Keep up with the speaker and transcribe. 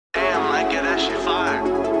Yeah, that shit fire.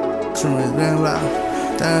 Somebody's been loud.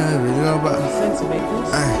 Damn, we go back.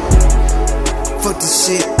 Fuck this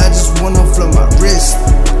shit, I just wanna flood my wrist.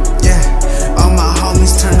 Yeah, all my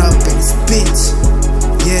homies turn up in this bitch.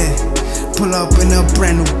 Yeah, pull up in a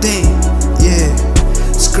brand new thing. Yeah,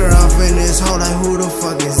 skirt off in this hole like who the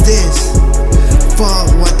fuck is this?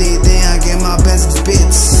 Fuck what they think, I get my best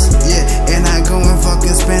bits. Yeah, and I go and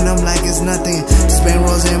fucking spend them like it's nothing. Spend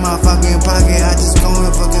rolls in my fucking pocket, I just go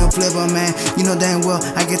and fucking flip them, man. You know damn well,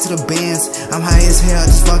 I get to the bands. I'm high as hell,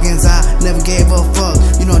 just fucking I never gave a fuck.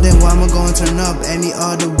 You know damn well, I'ma go and turn up any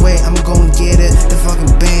other way. I'ma go and get it, the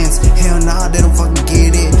fucking bands. Hell nah, they don't fucking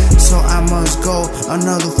get it. So I must go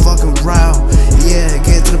another fucking route. Yeah,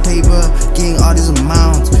 get to the paper, getting all these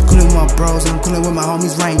amounts. Coolin' with my bros, I'm coolin' with my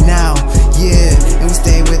homies right now. Yeah, and we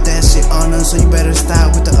stay with that shit on us, so you better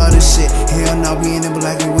stop with the other shit. Hell no, we ain't never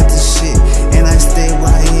like it with this shit. And I stay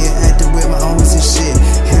right here, acting with my homies and shit.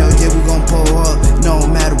 Hell yeah, we gon' pull up, no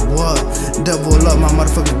matter what. Double up my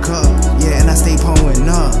motherfucking cup. Yeah, and I stay pulling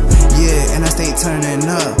up. Yeah, and I stay turning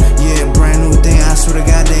up. Yeah, brand new thing, I swear to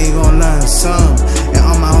God they gon' learn some. And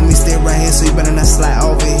all my homies stay right here, so you better not slide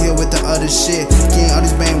over here with the other shit. Getting all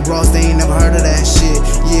these bang bros, they ain't never heard of that shit.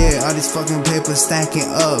 Yeah, all these fucking papers stacking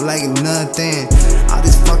up like nothing. All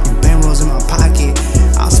these fucking bang rolls in my pocket,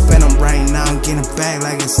 I'll spend them right now and get it back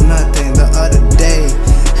like it's nothing. The other day,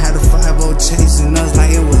 had a 5-0 chasing us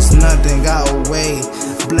like it was nothing. Got away,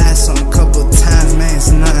 blast some couple times, man, it's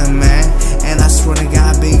nothing, man. And I swear to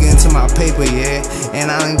God, big into my paper, yeah. And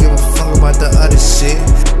I don't give a fuck about the other shit.